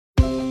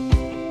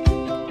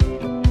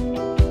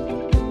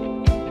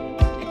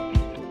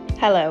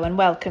Hello and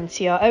welcome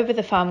to your Over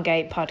the Farm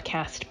Gate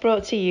podcast,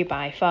 brought to you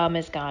by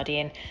Farmers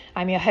Guardian.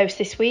 I'm your host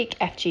this week,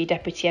 FG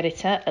Deputy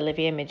Editor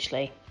Olivia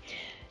Midgley.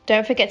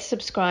 Don't forget to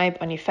subscribe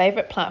on your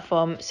favourite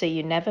platform so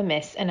you never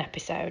miss an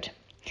episode.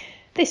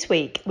 This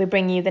week, we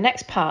bring you the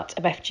next part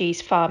of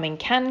FG's Farming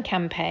Can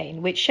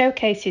campaign, which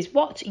showcases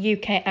what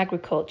UK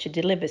agriculture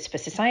delivers for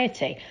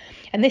society.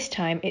 And this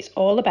time, it's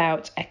all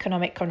about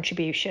economic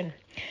contribution.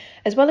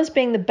 As well as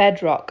being the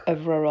bedrock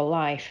of rural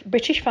life,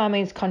 British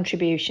farming's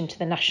contribution to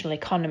the national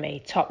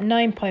economy topped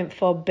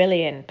 £9.4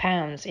 billion in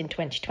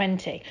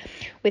 2020,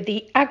 with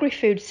the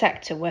agri-food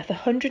sector worth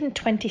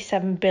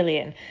 £127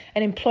 billion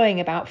and employing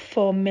about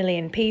 4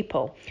 million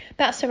people.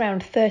 That's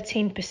around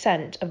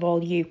 13% of all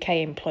UK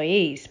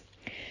employees.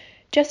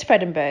 Jess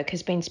Fredenberg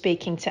has been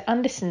speaking to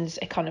Anderson's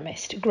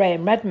economist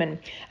Graham Redman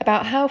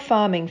about how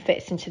farming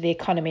fits into the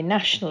economy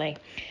nationally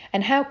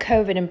and how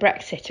COVID and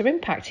Brexit are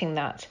impacting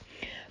that.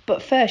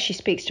 But first she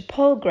speaks to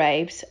Paul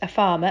Graves, a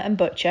farmer and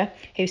butcher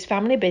whose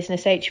family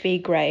business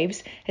HV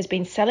Graves has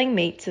been selling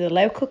meat to the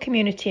local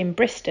community in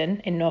Briston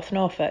in North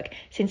Norfolk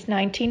since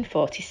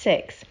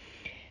 1946.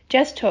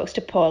 Jez talks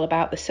to Paul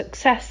about the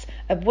success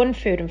of one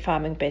food and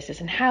farming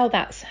business and how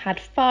that's had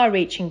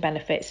far-reaching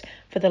benefits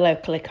for the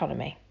local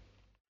economy.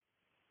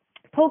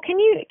 Paul, can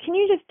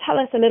you just tell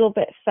us a little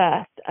bit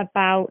first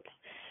about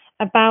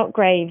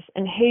Graves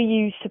and who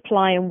you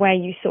supply and where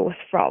you source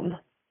from?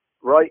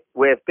 Right,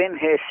 we've been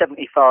here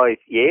 75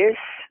 years.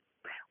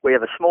 We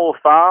have a small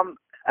farm,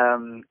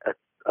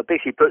 a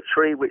busy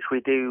butchery, which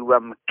we do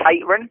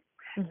catering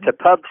to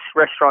pubs,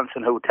 restaurants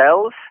and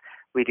hotels.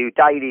 We do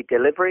daily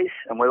deliveries,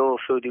 and we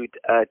also do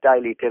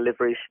daily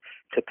deliveries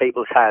to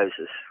people's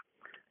houses,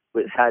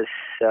 which has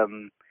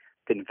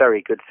been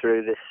very good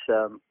through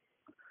this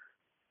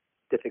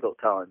difficult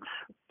times.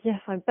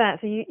 Yes, I bet.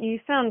 So you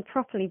sound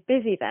properly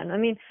busy then. I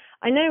mean,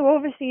 I know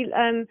obviously,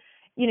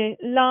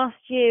 last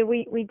year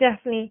we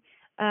definitely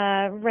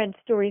read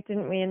stories,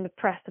 didn't we, in the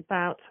press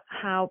about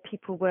how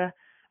people were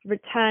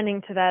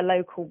returning to their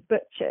local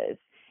butchers.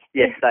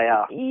 Yes, they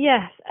are.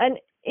 Yes, and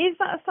is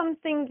that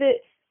something that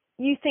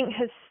you think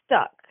has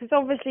stuck? Because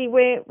obviously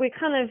we're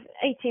kind of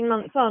 18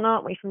 months on,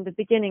 aren't we, from the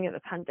beginning of the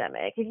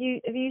pandemic? Have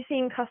you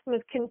seen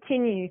customers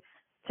continue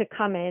to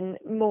come in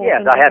more?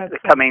 Yeah, they have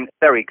come in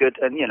very good,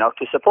 and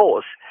to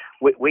support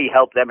us. We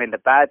help them in the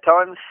bad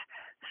times,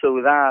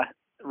 so they're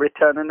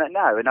returning it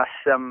now, and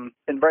that's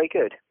been very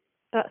good.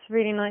 That's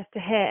really nice to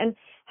hear. And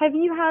have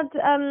you had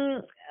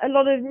a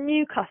lot of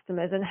new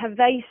customers, and have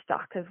they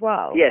stuck as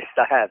well? Yes,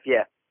 they have.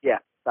 Yeah,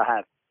 they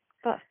have.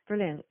 That's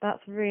brilliant.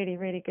 That's really,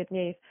 really good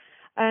news.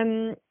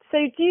 So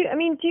do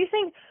you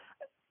think?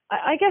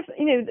 I guess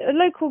a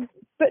local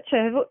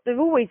butcher, they've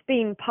always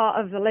been part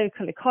of the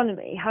local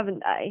economy,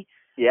 haven't they?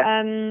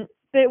 Yeah.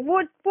 But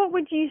what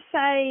would you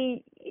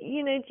say?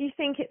 Do you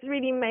think it's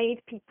really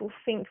made people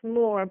think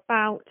more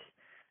about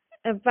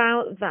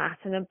that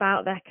and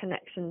about their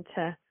connection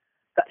to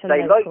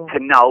they local? like to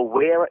know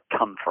where it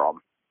come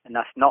from, and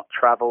that's not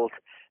travelled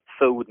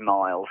food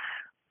miles.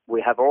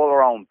 We have all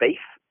our own beef.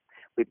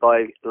 We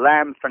buy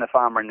lamb from a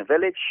farmer in the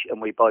village,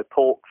 and we buy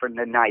pork from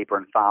the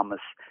neighbouring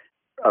farmers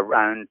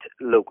around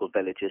local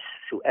villages.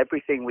 So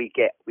everything we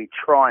get, we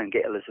try and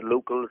get as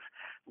local as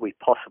we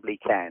possibly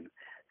can.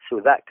 So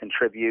that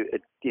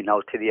contributed,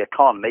 to the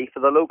economy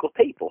for the local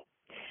people.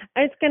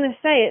 I was going to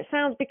say, it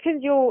sounds,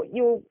 because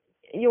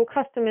your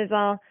customers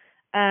are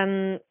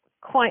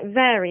quite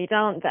varied,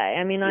 aren't they?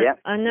 I mean,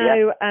 I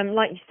know,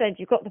 like you said,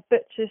 you've got the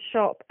butcher's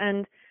shop,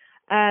 and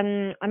I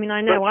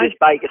know butchers,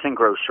 bakers, and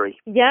grocery.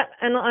 Yeah,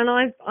 and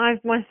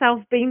I've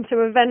myself been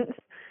to events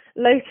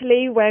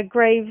locally where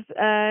Graves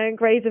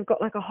have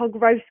got like a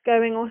hog roast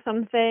going or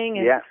something.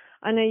 And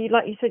I know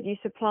like you said, you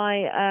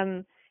supply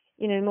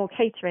more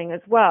catering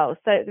as well.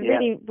 So it's a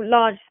really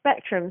large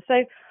spectrum.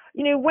 So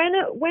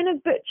when a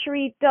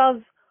butchery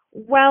does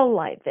well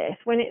like this,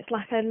 when it's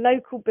like a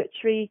local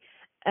butchery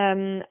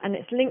and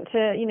it's linked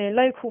to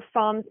local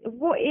farms,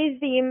 what is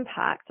the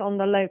impact on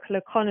the local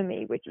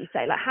economy, would you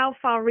say? Like, how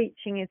far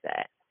reaching is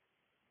it?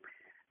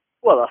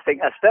 Well, I think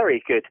that's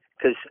very good,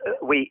 because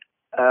we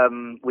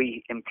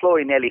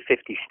employ nearly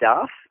 50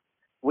 staff.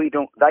 They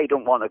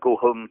don't want to go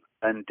home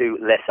and do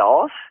less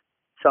hours.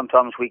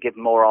 Sometimes we give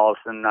more hours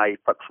than they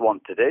perhaps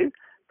want to do,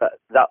 but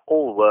that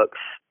all works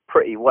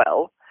pretty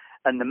well,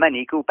 and the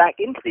money go back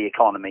into the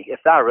economy.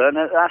 If they're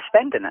earning it, they're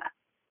spending it.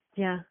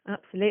 Yeah,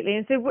 absolutely.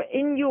 And so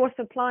in your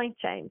supply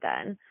chain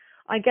then,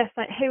 I guess,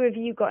 like, who have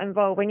you got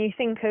involved when you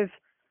think of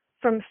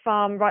from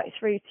farm right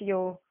through to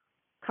your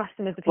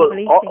customers, the people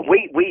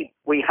eating?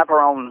 We have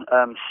our own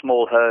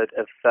small herd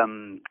of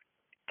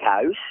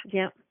cows,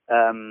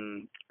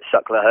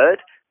 suckler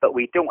herd, but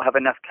we don't have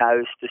enough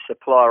cows to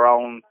supply our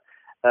own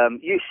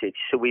usage.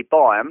 So we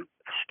buy them,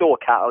 store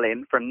cattle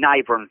in from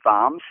neighbouring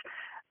farms.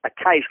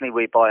 Occasionally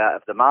we buy out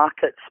of the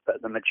markets,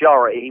 but the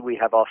majority we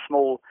have our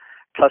small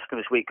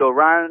customers. We go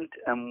around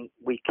and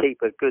we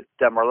keep a good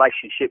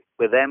relationship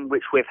with them,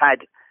 which we've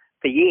had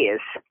for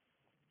years.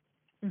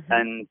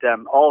 And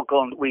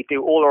we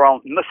do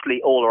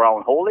mostly all our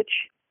own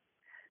haulage.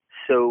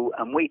 So,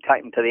 and we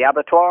take them to the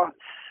abattoir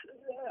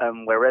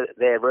We're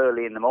there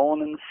early in the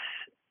mornings,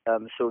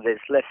 so there's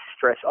less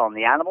stress on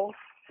the animals.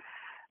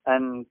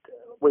 And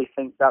we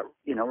think that,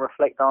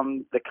 reflect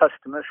on the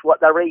customers, what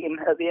they're eating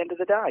at the end of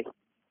the day.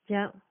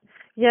 Yeah.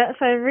 Yeah,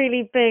 so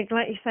really big,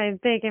 like you say,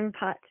 big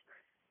impact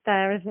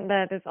there, isn't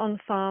there? There's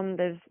on-farm,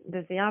 there's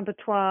the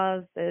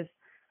abattoirs, there's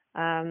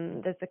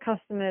the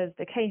customers,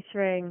 the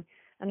catering,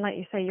 and like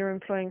you say, you're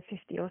employing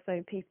 50 or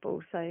so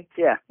people. So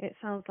yeah, it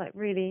sounds like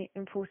really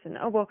important.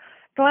 Oh, well,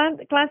 glad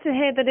to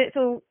hear that it's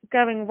all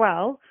going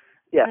well.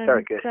 Yeah,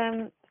 very good.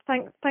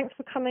 Thanks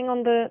for coming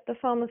on the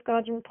Farmers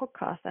Guardian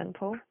podcast then,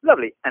 Paul.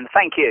 Lovely, and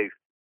thank you.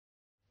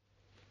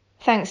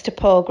 Thanks to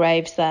Paul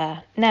Graves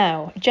there.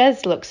 Now,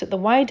 Jez looks at the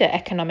wider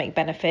economic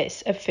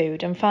benefits of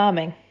food and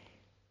farming.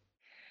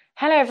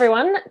 Hello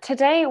everyone.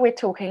 Today we're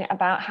talking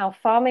about how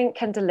farming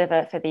can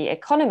deliver for the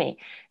economy.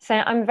 So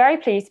I'm very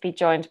pleased to be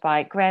joined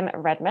by Graham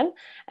Redman,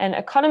 an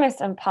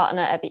economist and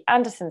partner at the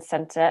Anderson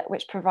Centre,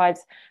 which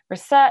provides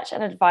research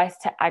and advice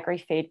to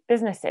agri-food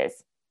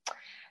businesses.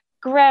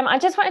 Graham, I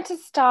just wanted to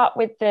start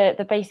with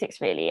the basics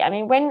really. I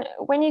mean,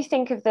 when you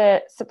think of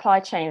the supply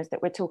chains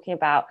that we're talking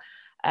about,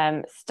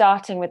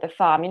 starting with the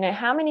farm,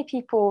 how many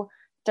people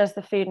does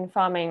the food and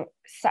farming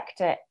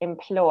sector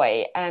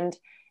employ, and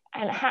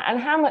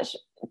how much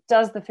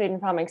does the food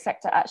and farming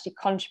sector actually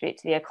contribute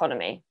to the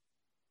economy?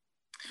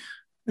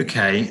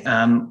 Okay,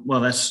 well,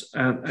 that's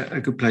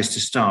a good place to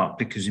start,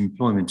 because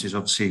employment is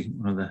obviously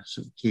one of the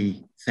sort of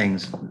key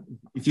things.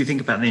 If you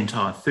think about the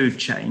entire food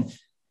chain,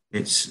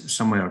 it's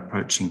somewhere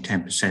approaching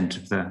 10%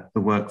 of the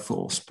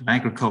workforce, but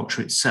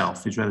agriculture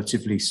itself is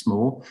relatively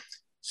small.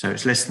 So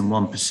it's less than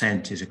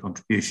 1% is a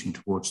contribution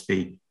towards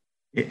the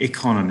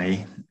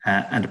economy,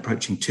 and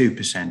approaching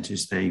 2%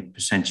 is the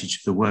percentage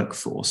of the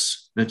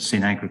workforce that's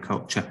in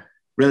agriculture.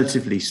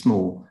 Relatively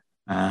small,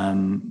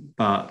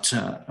 but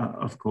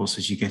of course,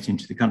 as you get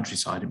into the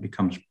countryside, it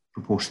becomes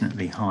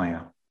proportionately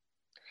higher.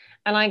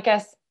 And I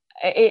guess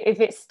if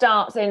it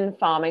starts in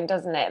farming,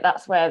 doesn't it?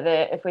 That's where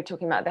if we're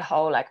talking about the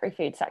whole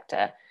agri-food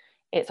sector,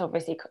 it's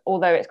obviously,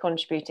 although it's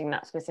contributing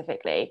that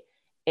specifically,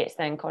 it's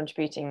then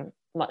contributing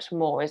much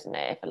more, isn't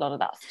it, if a lot of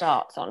that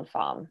starts on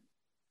farm?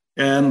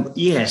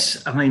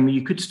 Yes, I mean,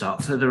 you could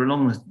start further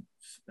along the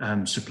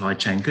supply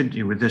chain, couldn't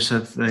you, with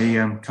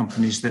the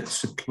companies that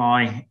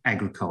supply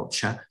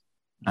agriculture,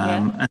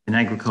 and in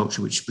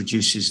agriculture, which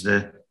produces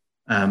the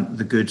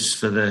goods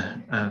for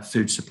the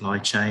food supply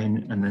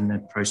chain, and then their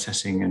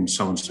processing and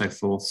so on and so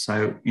forth.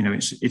 So,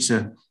 it's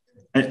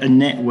a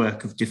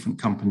network of different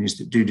companies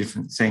that do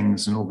different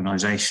things and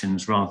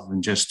organisations, rather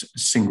than just a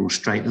single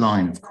straight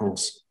line, of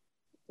course.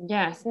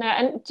 Yes. Now,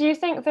 and do you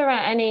think there are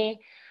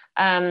any,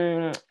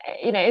 are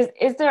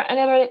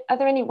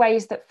there any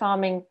ways that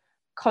farming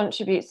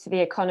contributes to the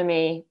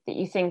economy that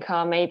you think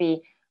are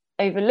maybe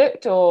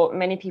overlooked, or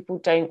many people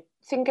don't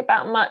think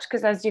about much?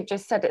 Because as you've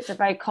just said, it's a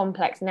very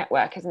complex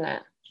network, isn't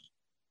it?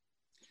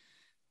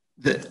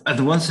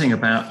 The one thing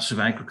about sort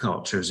of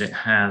agriculture is it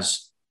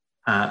has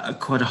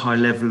quite a high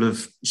level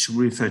of, should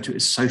we refer to it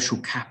as social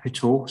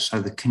capital,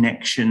 so the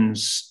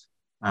connections,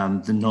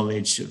 the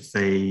knowledge of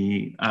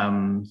the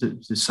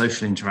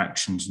social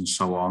interactions and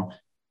so on.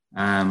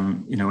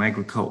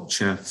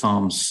 Agriculture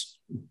farms,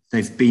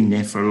 they've been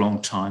there for a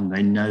long time.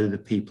 They know the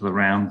people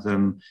around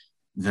them.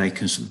 They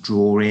can sort of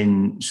draw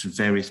in sort of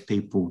various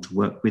people to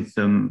work with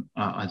them,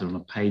 either on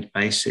a paid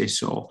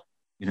basis or,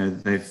 they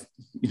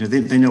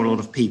know a lot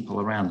of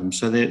people around them.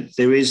 So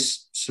there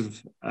is sort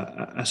of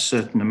a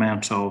certain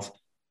amount of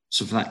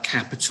sort of that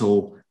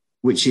capital,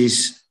 which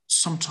is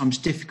sometimes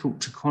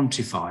difficult to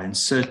quantify. And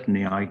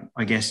certainly,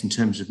 I guess, in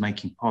terms of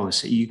making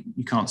policy,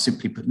 you can't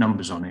simply put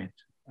numbers on it.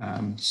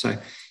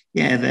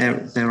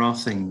 There are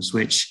things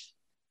which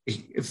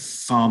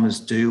farmers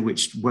do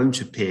which won't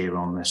appear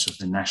on the sort of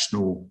the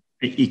national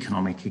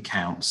economic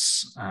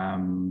accounts.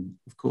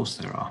 Of course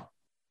there are.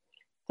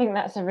 I think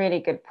that's a really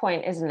good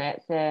point, isn't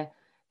it? The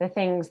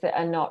things that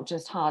are not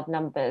just hard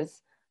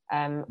numbers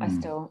are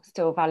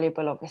still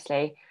valuable,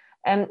 obviously.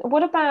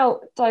 What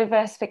about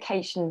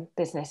diversification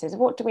businesses?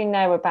 What do we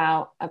know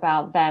about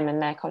them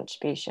and their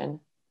contribution?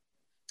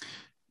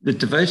 The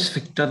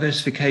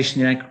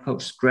diversification in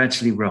agriculture is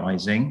gradually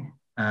rising.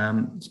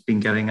 It's been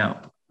going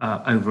up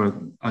over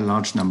a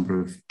large number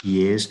of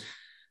years.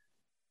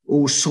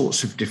 All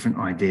sorts of different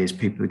ideas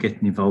people are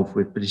getting involved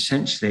with, but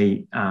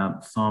essentially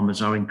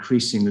farmers are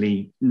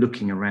increasingly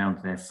looking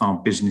around their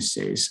farm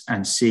businesses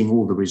and seeing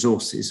all the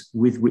resources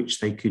with which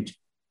they could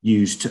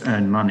use to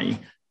earn money,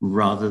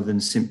 rather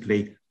than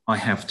simply, I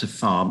have to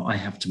farm, I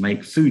have to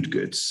make food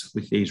goods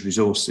with these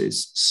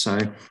resources. So,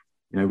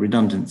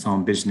 redundant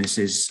farm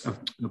businesses,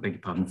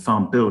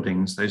 farm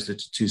buildings, those that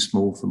are too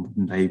small for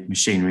modern day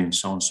machinery and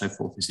so on and so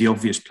forth, is the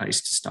obvious place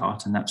to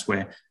start. And that's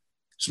where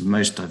sort of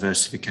most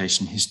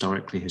diversification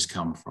historically has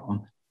come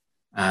from.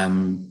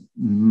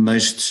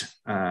 Most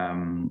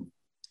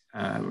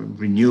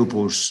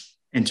renewables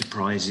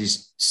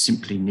enterprises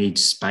simply need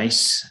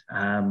space.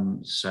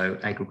 So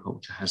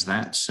agriculture has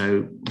that.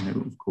 So,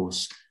 of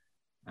course,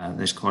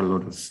 there's quite a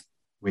lot of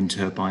wind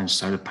turbines,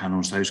 solar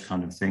panels, those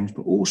kind of things,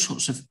 but all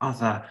sorts of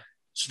other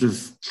sort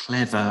of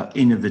clever,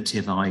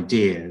 innovative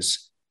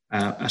ideas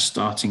are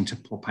starting to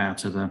pop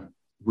out of the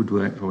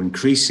woodwork, or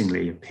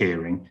increasingly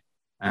appearing.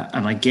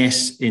 And I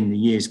guess in the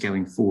years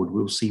going forward,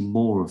 we'll see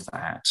more of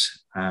that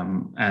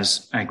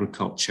as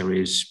agriculture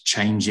is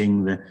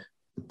changing. The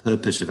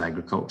purpose of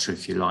agriculture,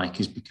 if you like,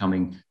 is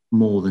becoming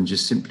more than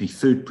just simply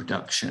food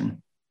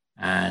production.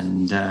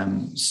 And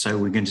so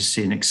we're going to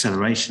see an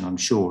acceleration, I'm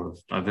sure,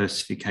 of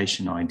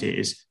diversification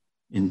ideas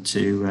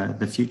into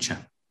the future.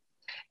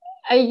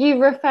 Are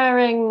you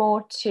referring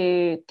more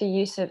to the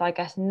use of, I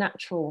guess,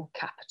 natural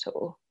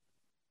capital?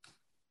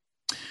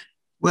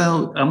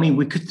 Well, I mean,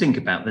 we could think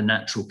about the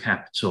natural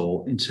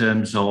capital in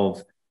terms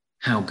of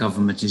how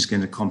government is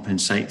going to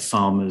compensate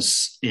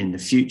farmers in the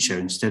future.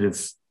 Instead of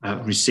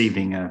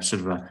receiving a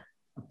sort of a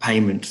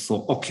payment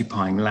for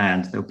occupying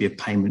land, there'll be a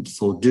payment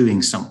for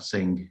doing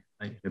something,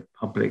 the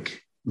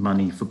public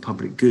money for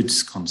public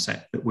goods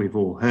concept that we've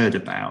all heard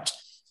about.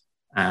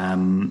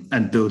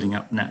 And building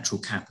up natural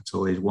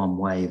capital is one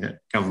way that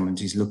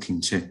government is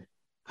looking to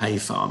pay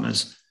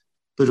farmers,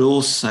 but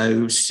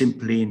also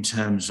simply in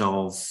terms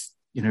of,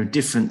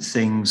 different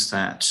things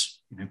that,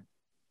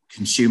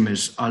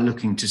 consumers are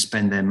looking to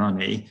spend their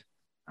money.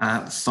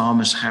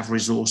 Farmers have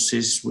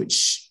resources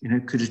which,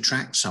 could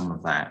attract some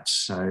of that.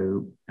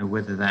 So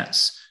whether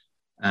that's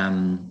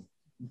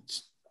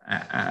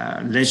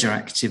leisure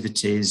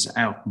activities,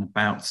 out and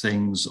about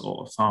things,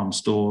 or farm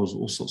stores,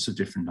 all sorts of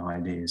different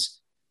ideas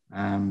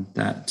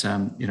that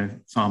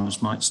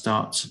farmers might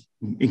start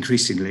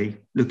increasingly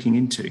looking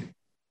into.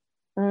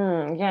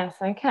 Yes,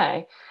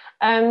 okay.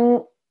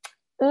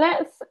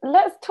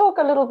 Let's talk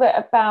a little bit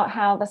about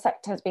how the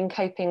sector has been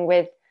coping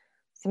with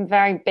some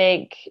very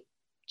big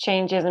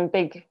changes and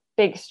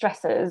big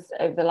stresses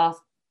over the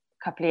last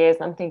couple of years.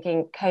 I'm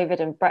thinking COVID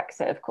and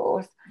Brexit, of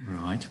course.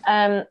 Right.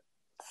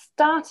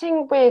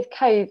 Starting with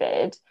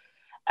COVID,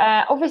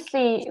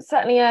 obviously,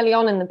 certainly early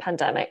on in the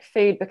pandemic,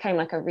 food became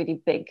like a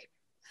really big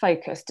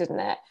focus, didn't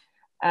it?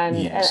 And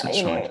yes,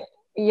 that's right.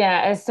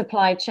 Yeah, as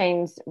supply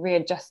chains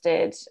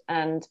readjusted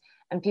and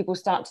people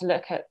start to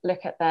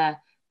look at their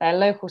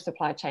local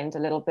supply chains a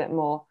little bit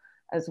more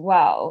as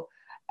well.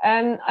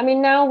 I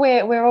mean, now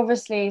we're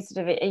obviously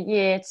sort of a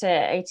year to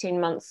 18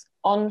 months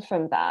on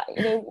from that.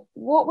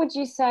 What would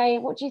you say?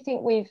 What do you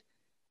think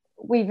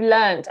we've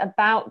learned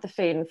about the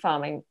food and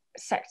farming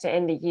sector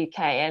in the UK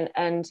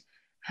and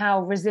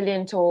how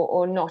resilient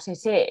or not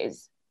it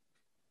is?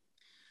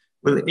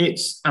 Well,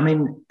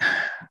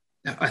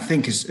 I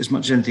think as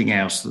much as anything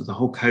else, that the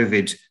whole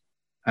COVID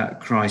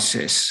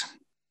crisis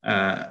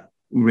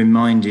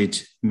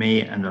reminded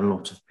me and a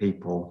lot of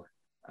people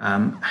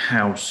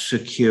how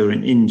secure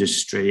an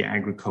industry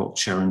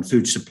agriculture and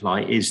food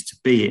supply is to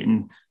be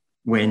in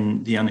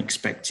when the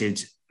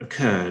unexpected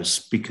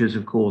occurs. Because,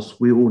 of course,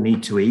 we all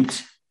need to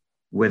eat,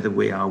 whether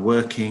we are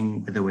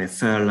working, whether we're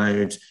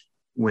furloughed,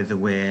 whether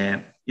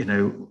we've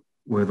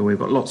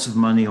got lots of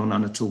money or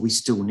none at all, we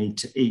still need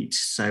to eat.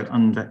 So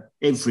under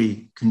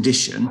every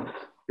condition,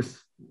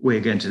 if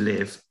we're going to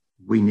live,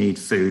 we need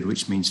food,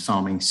 which means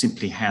farming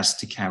simply has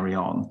to carry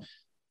on.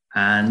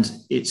 And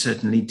it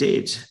certainly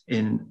did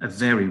in a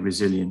very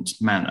resilient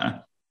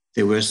manner.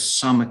 There were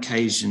some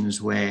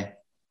occasions where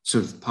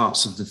sort of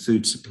parts of the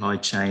food supply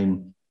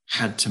chain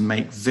had to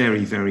make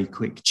very, very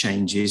quick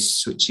changes,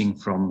 switching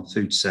from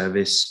food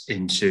service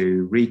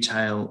into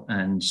retail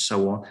and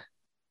so on.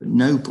 But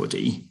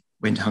nobody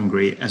went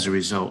hungry as a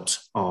result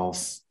of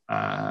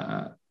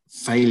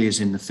failures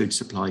in the food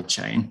supply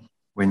chain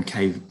when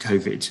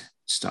COVID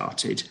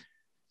started.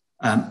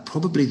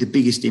 Probably the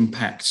biggest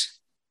impact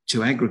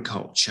to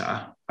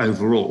agriculture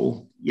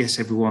overall, yes,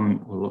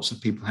 lots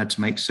of people had to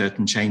make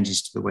certain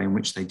changes to the way in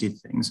which they did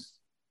things,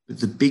 but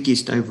the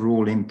biggest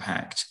overall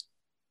impact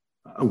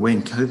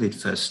when COVID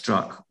first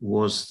struck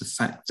was the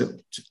fact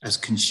that as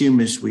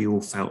consumers, we all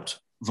felt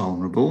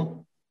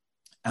vulnerable.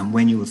 And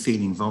when you were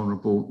feeling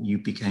vulnerable, you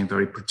became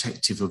very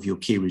protective of your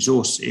key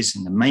resources.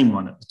 And the main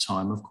one at the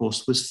time, of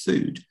course, was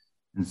food.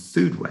 And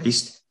food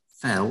waste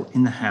fell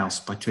in the house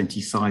by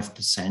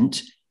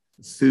 25%.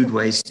 Food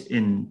waste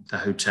in the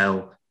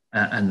hotel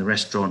and the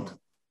restaurant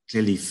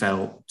clearly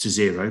fell to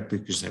zero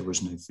because there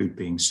was no food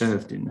being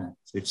served in the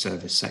food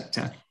service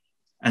sector.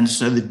 And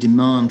so the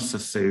demand for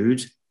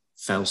food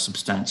fell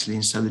substantially.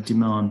 And so the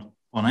demand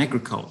on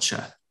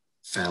agriculture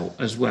fell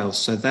as well.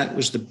 So that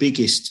was the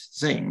biggest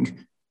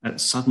thing.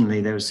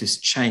 Suddenly there was this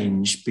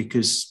change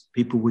because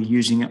people were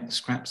using up the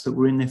scraps that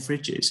were in their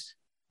fridges.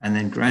 And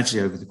then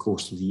gradually over the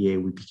course of the year,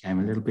 we became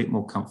a little bit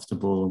more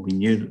comfortable. We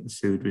knew that the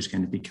food was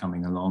going to be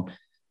coming along.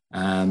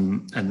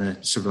 And the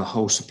sort of the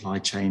whole supply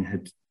chain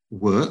had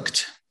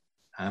worked.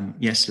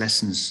 Yes,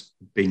 lessons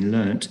had been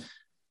learnt,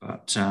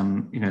 but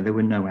there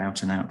were no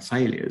out and out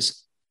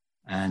failures.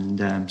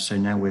 And so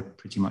now we're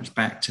pretty much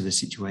back to the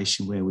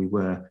situation where we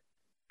were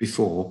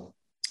before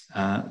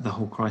the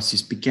whole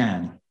crisis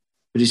began.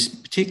 But it's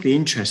particularly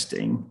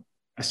interesting,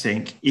 I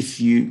think, if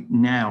you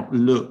now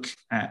look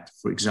at,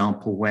 for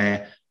example,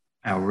 where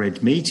our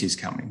red meat is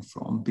coming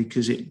from,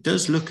 because it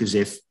does look as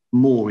if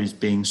more is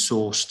being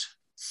sourced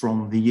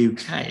from the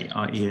UK,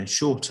 i.e. a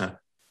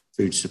shorter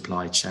food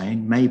supply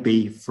chain,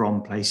 maybe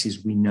from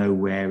places we know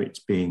where it's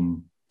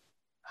being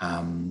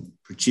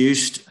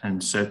produced,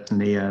 and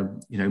certainly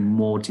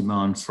more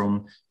demand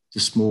from the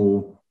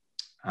small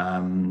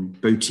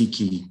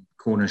boutique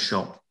corner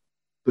shop,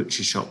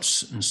 butcher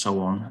shops and so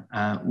on,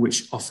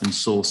 which often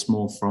source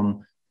more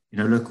from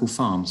local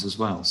farms as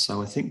well.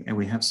 So I think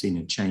we have seen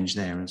a change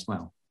there as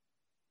well.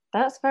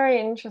 That's very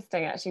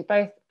interesting, actually,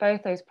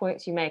 both those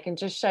points you make, and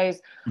just shows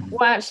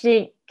what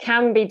actually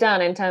can be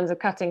done in terms of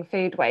cutting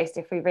food waste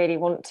if we really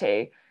want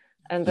to,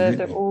 and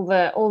all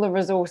the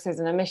resources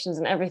and emissions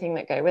and everything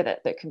that go with it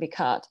that can be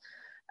cut.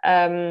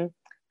 And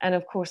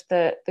of course,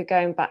 the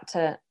going back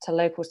to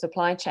local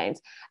supply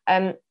chains.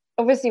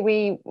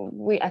 Obviously,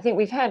 I think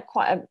we've had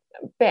quite a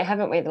bit,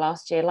 haven't we, the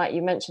last year, like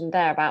you mentioned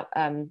there, about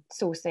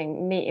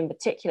sourcing meat in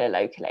particular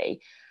locally.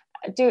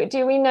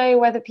 Do we know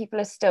whether people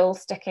are still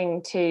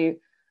sticking to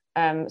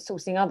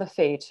sourcing other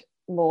food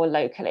more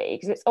locally?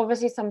 Because it's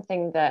obviously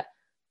something that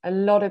a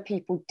lot of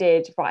people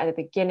did right at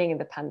the beginning of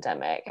the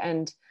pandemic.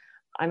 And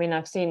I mean,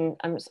 I've seen,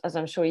 as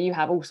I'm sure you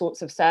have, all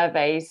sorts of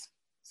surveys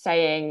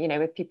saying,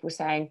 with people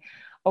saying,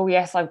 oh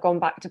yes, I've gone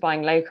back to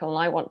buying local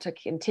and I want to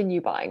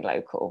continue buying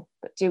local.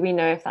 But do we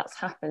know if that's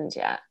happened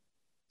yet?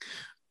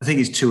 I think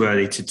it's too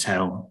early to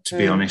tell, to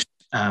be honest,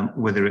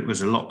 whether it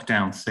was a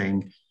lockdown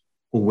thing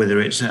or whether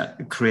it's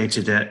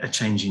created a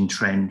changing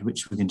trend,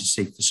 which we're going to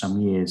see for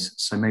some years.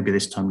 So maybe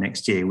this time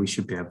next year, we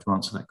should be able to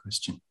answer that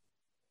question.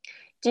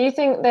 Do you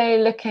think they're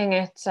looking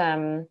at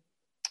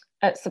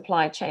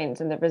supply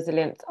chains and the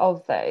resilience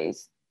of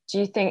those? Do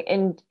you think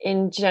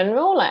in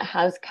general, like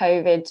has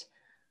COVID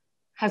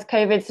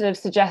sort of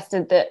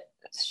suggested that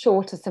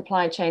shorter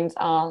supply chains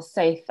are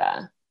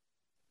safer?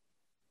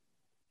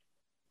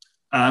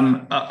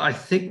 I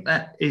think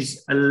that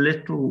is a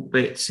little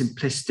bit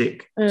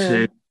simplistic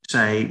to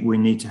say we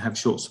need to have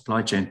short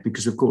supply chains,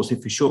 because of course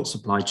if a short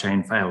supply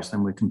chain fails,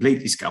 then we're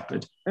completely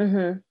scuppered.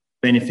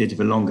 Benefit of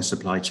a longer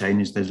supply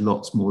chain is there's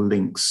lots more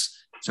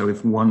links. So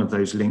if one of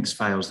those links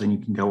fails, then you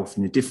can go off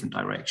in a different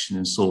direction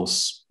and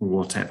source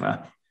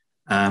whatever.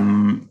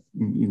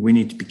 We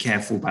need to be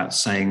careful about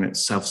saying that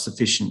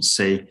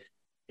self-sufficiency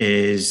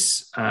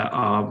is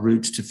our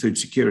route to food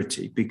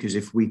security, because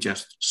if we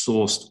just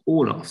sourced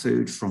all our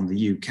food from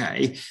the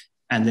UK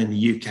and then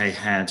the UK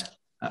had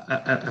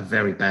a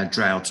very bad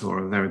drought or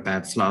a very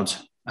bad flood,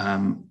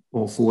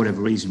 or for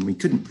whatever reason we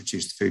couldn't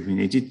produce the food we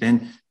needed,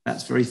 then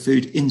that's very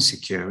food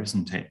insecure,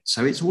 isn't it?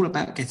 So it's all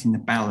about getting the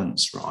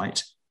balance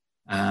right.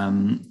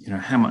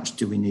 How much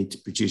do we need to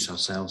produce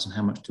ourselves and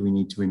how much do we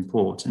need to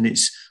import? And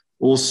it's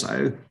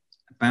also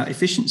about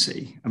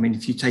efficiency. I mean,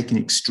 if you take an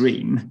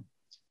extreme,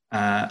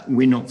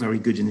 we're not very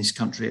good in this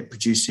country at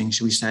producing,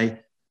 shall we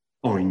say,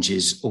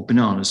 oranges or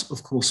bananas.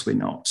 Of course we're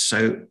not.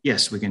 So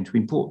yes, we're going to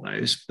import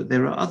those, but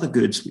there are other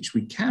goods which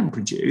we can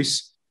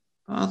produce,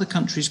 but other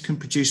countries can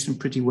produce them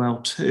pretty well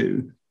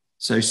too.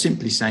 So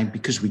simply saying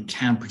because we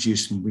can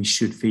produce them, we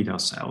should feed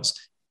ourselves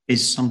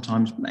is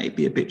sometimes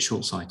maybe a bit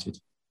short-sighted.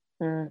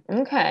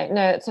 Okay,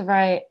 no, it's a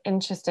very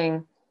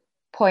interesting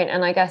point.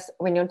 And I guess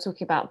when you're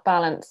talking about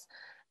balance,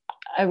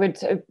 I would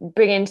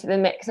bring into the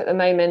mix at the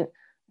moment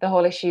the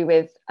whole issue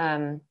with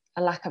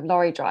a lack of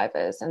lorry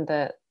drivers and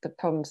the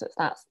problems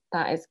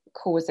that is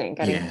causing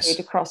getting food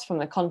across from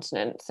the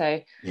continent.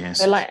 So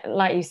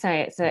like you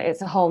say,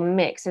 it's a whole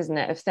mix, isn't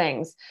it, of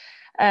things.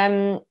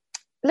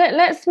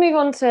 Let's move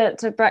on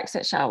to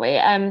Brexit, shall we?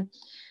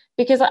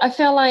 Because I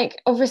feel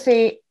like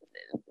obviously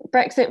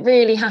Brexit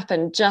really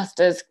happened just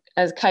as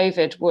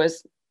COVID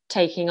was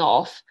taking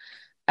off.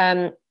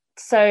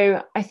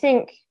 So I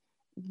think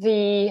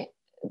the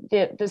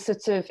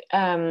sort of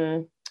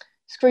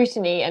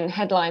scrutiny and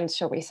headlines,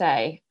 shall we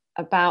say,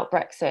 about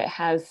Brexit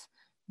has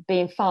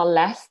been far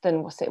less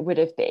than what it would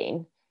have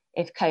been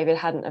if COVID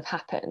hadn't have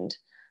happened.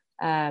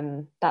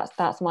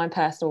 That's my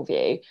personal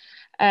view.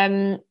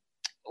 There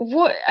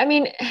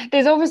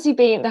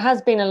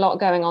has been a lot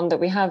going on that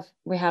we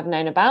have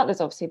known about.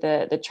 There's obviously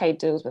the trade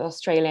deals with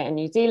Australia and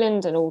New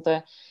Zealand and all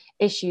the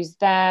issues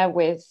there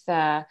with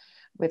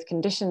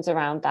conditions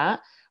around that.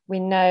 We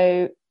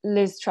know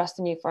Liz Truss,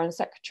 the new Foreign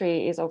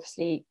Secretary, is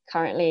obviously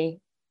currently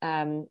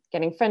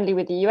getting friendly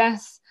with the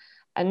US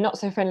and not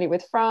so friendly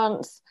with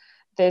France.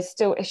 There's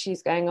still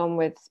issues going on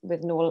with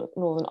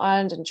Northern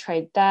Ireland and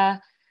trade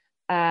there.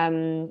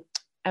 And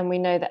we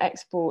know that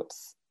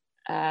exports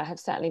have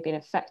certainly been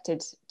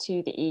affected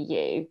to the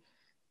EU.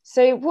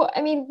 So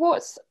I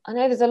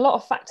know there's a lot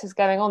of factors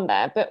going on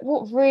there, but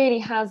what really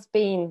has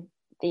been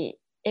the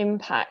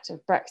impact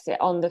of Brexit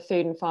on the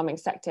food and farming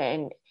sector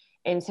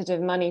in sort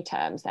of money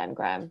terms then,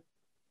 Graham?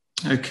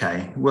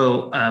 Okay,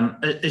 well,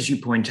 as you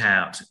point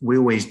out, we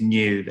always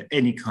knew that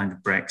any kind of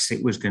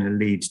Brexit was going to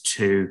lead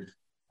to,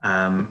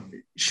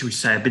 should we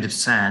say, a bit of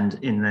sand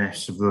in the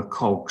sort of the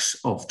cogs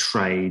of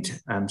trade.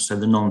 So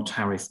the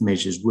non-tariff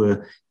measures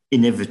were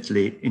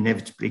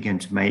inevitably going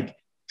to make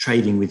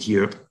trading with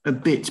Europe a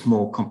bit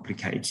more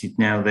complicated.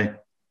 Now, the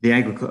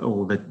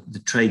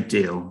trade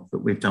deal that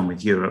we've done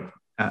with Europe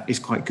is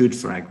quite good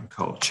for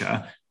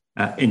agriculture,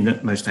 in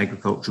that most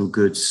agricultural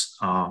goods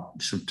are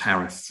sort of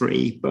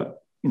tariff-free, but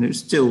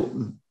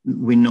still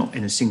we're not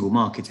in a single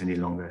market any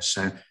longer.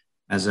 So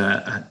as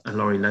a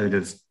lorry load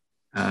of,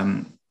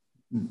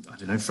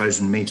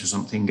 frozen meat or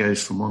something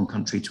goes from one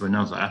country to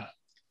another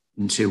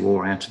into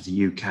or out of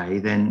the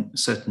UK, then a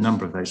certain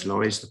number of those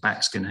lorries, the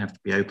back's going to have to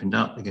be opened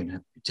up, they're going to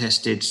have to be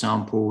tested,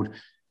 sampled,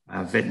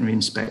 veterinary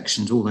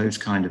inspections, all those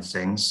kind of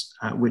things,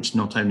 which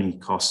not only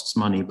costs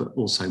money, but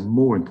also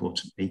more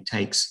importantly,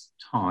 takes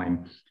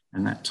time.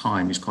 And that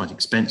time is quite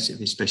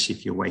expensive, especially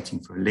if you're waiting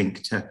for a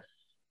link to,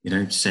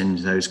 send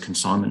those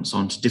consignments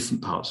on to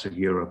different parts of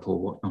Europe or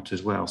whatnot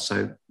as well.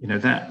 So,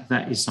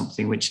 that is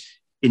something which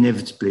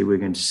inevitably we're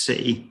going to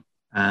see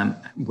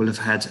will have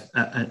had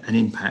an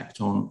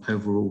impact on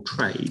overall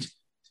trade.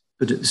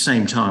 But at the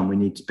same time, we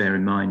need to bear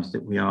in mind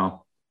that we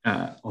are,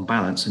 on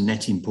balance, a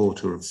net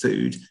importer of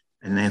food.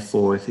 And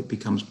therefore, if it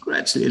becomes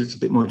gradually a little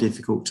bit more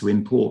difficult to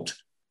import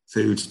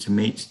food to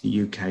meet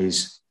the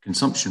UK's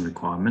consumption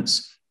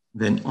requirements,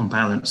 then on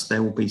balance,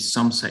 there will be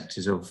some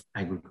sectors of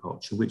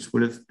agriculture which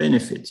will have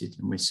benefited.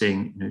 And we're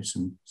seeing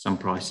some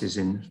prices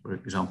in, for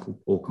example,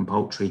 pork and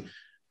poultry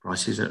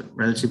prices are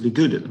relatively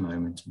good at the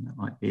moment. And that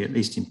might be at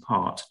least in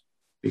part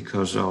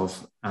because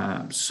of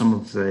some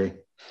of the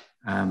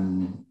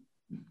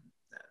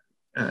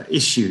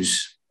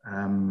issues.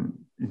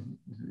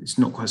 It's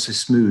not quite so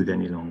smooth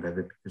any longer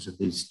because of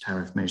these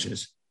tariff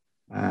measures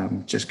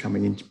just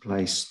coming into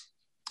place.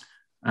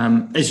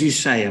 As you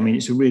say,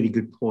 it's a really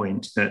good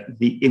point that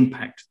the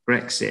impact of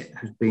Brexit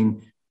has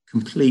been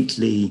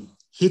completely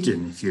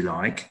hidden, if you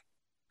like,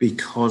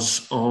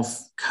 because of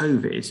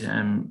COVID.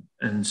 And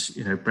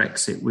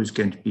Brexit was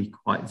going to be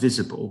quite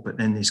visible, but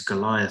then this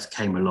Goliath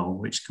came along,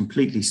 which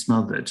completely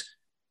smothered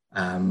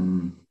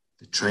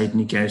the trade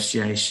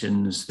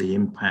negotiations, the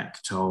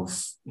impact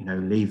of,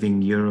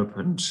 leaving Europe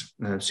and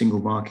single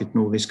market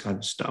and all this kind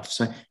of stuff.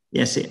 So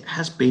yes, it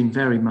has been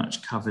very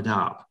much covered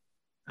up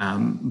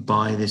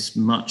by this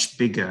much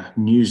bigger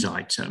news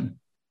item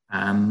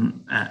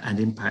and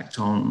impact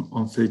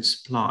on food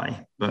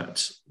supply.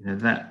 But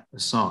that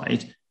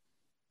aside,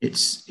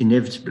 it's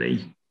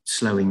inevitably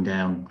slowing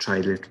down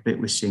trade a little bit.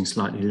 We're seeing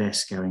slightly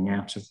less going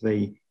out of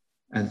the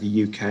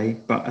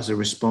UK, but as a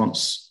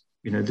response,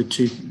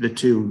 the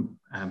two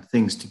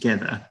things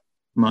together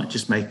might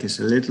just make us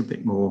a little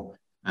bit more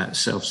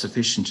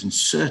self-sufficient, and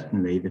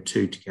certainly the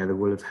two together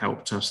will have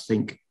helped us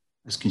think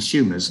as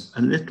consumers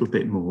a little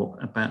bit more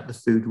about the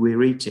food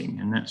we're eating,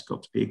 and that's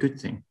got to be a good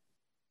thing.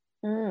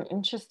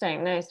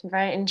 Interesting. No, some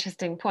very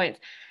interesting points.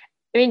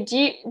 Do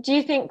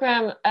you think,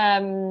 Graham,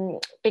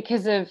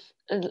 because of,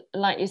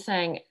 like you're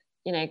saying,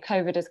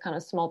 COVID has kind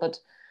of smothered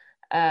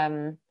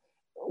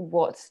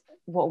what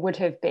would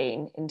have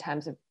been in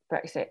terms of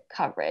Brexit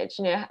coverage?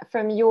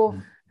 From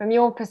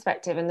your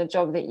perspective and the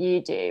job that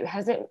you do,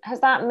 has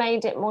that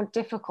made it more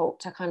difficult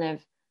to kind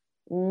of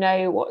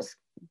know what's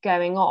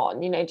going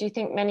on? Do you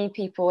think many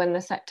people in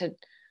the sector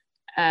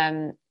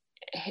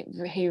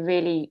who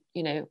really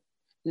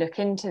look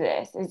into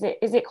this,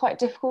 is it quite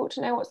difficult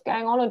to know what's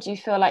going on, or do you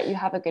feel like you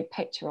have a good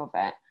picture of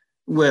it?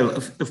 Well,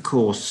 of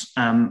course,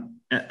 and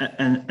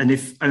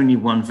if only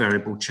one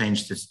variable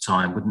changed at a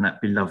time, wouldn't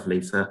that be lovely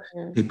for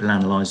people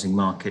analysing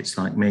markets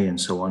like me and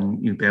so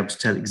on? You'd be able to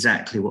tell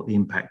exactly what the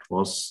impact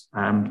was.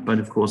 But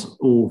of course,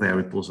 all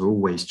variables are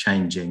always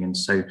changing, and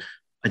so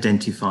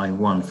identifying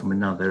one from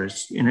another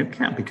is,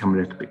 can become a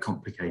little bit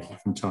complicated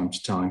from time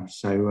to time.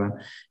 So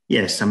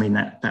yes,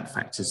 that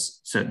factor's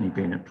certainly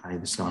been at play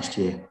this last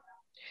year.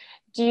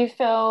 Do you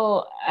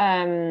feel,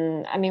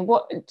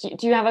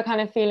 do you have a kind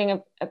of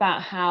feeling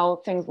about how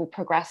things will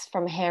progress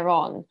from here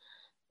on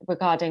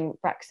regarding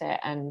Brexit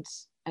and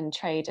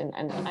trade?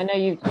 And I know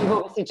you've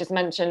obviously just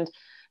mentioned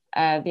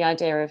the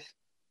idea of,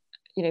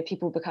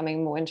 people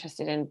becoming more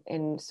interested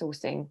in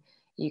sourcing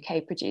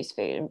UK produced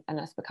food and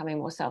us becoming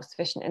more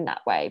self-sufficient in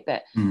that way.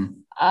 But do you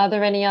have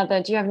any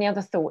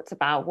other thoughts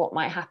about what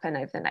might happen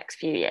over the next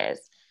few years?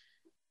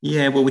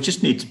 Yeah, well, we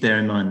just need to bear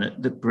in mind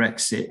that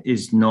Brexit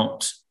is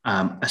not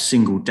a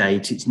single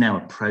date. It's now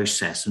a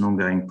process, an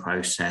ongoing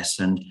process.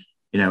 And,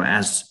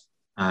 as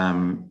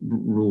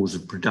rules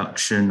of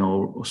production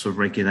or sort of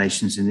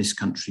regulations in this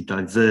country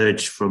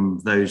diverge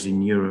from those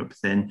in Europe,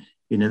 then,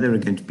 there are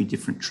going to be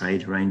different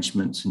trade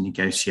arrangements and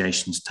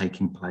negotiations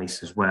taking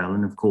place as well.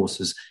 And of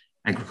course, as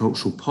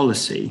agricultural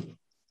policy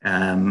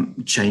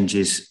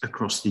changes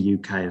across the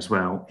UK as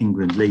well,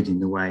 England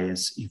leading the way,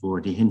 as you've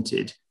already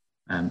hinted,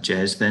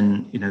 Jez,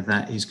 then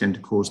that is going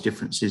to cause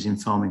differences in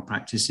farming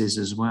practices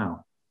as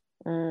well.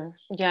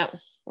 Yeah,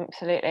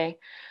 absolutely.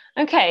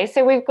 Okay,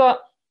 so we've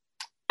got,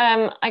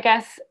 I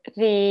guess,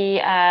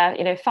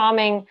 the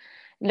farming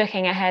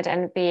looking ahead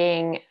and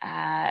being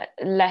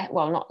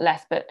not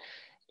less, but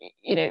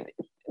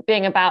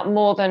being about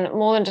more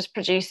than just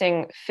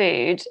producing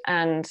food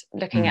and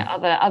looking at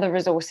other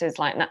resources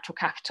like natural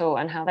capital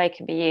and how they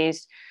can be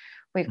used.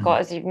 We've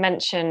got, as you've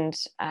mentioned,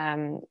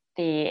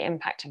 the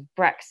impact of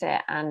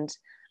Brexit and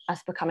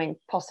us becoming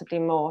possibly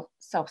more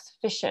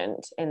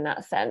self-sufficient in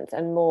that sense,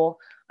 and more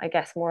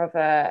of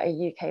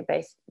a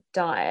UK-based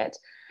diet.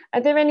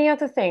 Are there any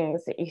other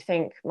things that you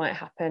think might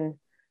happen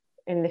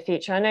in the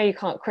future? I know you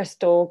can't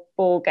crystal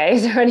ball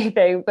gaze or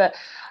anything, but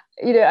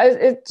you know,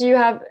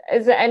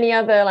 is there any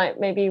other, like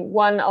maybe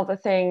one other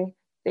thing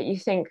that you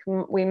think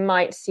we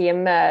might see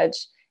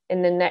emerge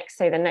in the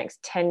next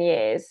 10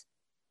 years?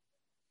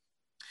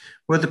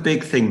 Well, the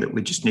big thing that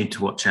we just need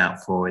to watch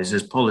out for is,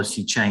 as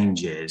policy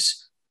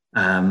changes,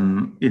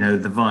 you know,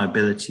 the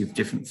viability of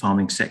different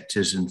farming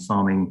sectors and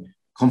farming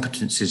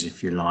competencies,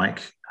 if you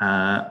like,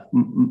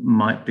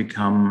 might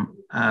become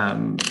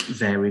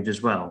varied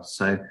as well.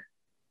 So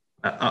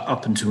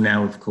up until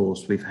now, of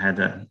course, we've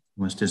had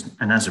almost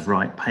an as of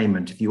right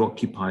payment. If you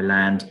occupy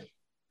land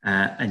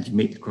and you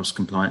meet the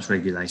cross-compliance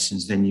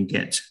regulations, then you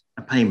get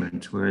a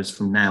payment. Whereas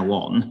from now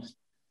on,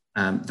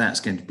 that's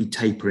going to be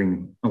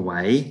tapering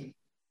away.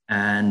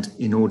 And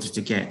in order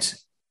to get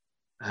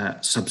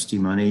subsidy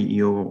money,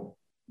 you're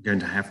going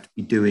to have to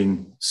be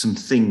doing some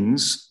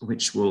things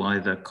which will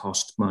either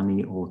cost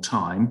money or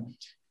time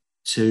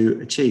to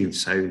achieve.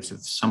 So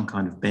some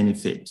kind of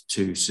benefit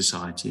to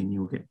society, and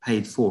you'll get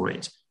paid for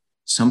it.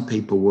 Some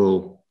people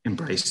will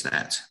embrace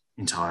that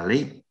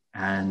entirely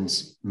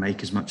and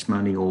make as much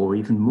money or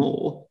even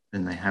more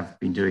than they have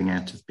been doing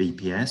out of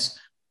BPS.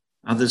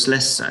 Others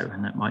less so,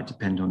 and that might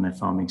depend on their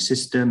farming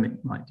system,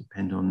 it might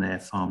depend on their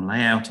farm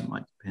layout, it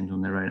might depend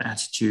on their own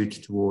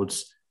attitude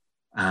towards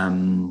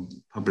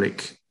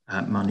public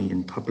money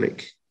and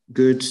public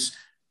goods,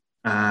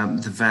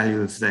 the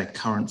value of their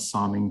current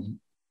farming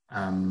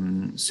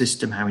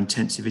system, how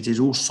intensive it is,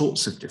 all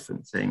sorts of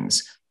different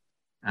things.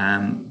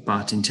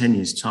 But in 10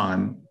 years'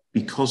 time,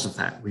 because of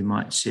that, we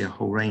might see a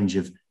whole range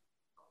of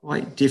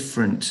quite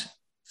different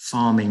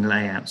farming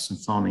layouts and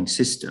farming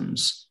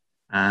systems,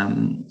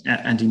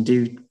 and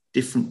indeed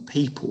different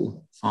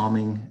people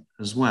farming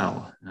as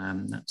well.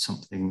 That's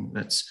something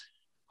that's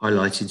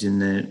highlighted in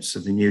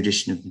the new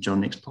edition of the John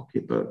Nicks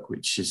Pocketbook,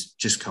 which has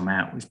just come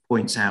out, which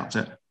points out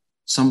that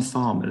some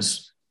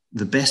farmers,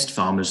 the best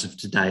farmers of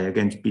today, are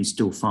going to be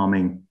still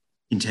farming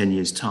in 10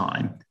 years'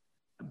 time,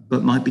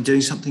 but might be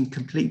doing something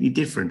completely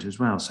different as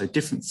well. So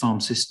different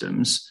farm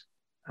systems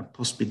and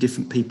possibly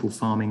different people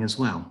farming as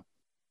well.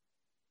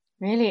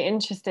 Really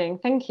interesting.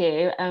 Thank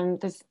you.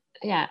 There's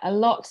a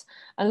lot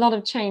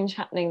of change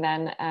happening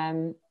then.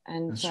 And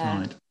that's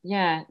right.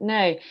 Yeah,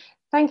 no.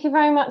 Thank you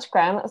very much,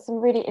 Graham. That's some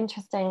really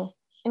interesting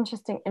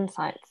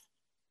insights.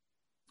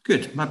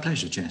 Good. My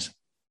pleasure, Jess.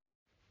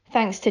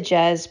 Thanks to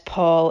Jez,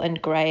 Paul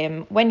and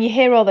Graham. When you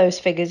hear all those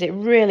figures, it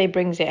really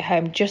brings it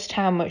home just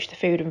how much the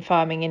food and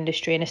farming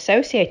industry and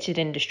associated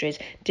industries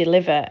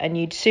deliver, and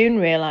you'd soon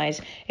realise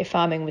if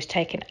farming was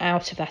taken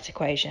out of that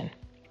equation.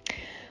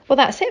 Well,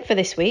 that's it for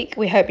this week.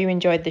 We hope you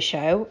enjoyed the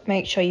show.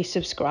 Make sure you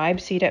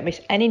subscribe so you don't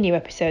miss any new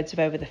episodes of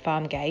Over the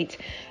Farm Gate.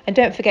 And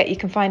don't forget, you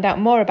can find out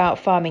more about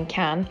Farming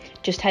Can.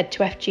 Just head to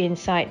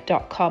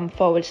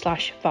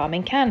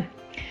fginsight.com/Farming Can.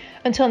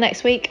 Until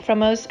next week,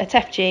 from us at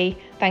FG,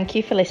 thank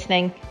you for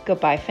listening.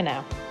 Goodbye for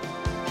now.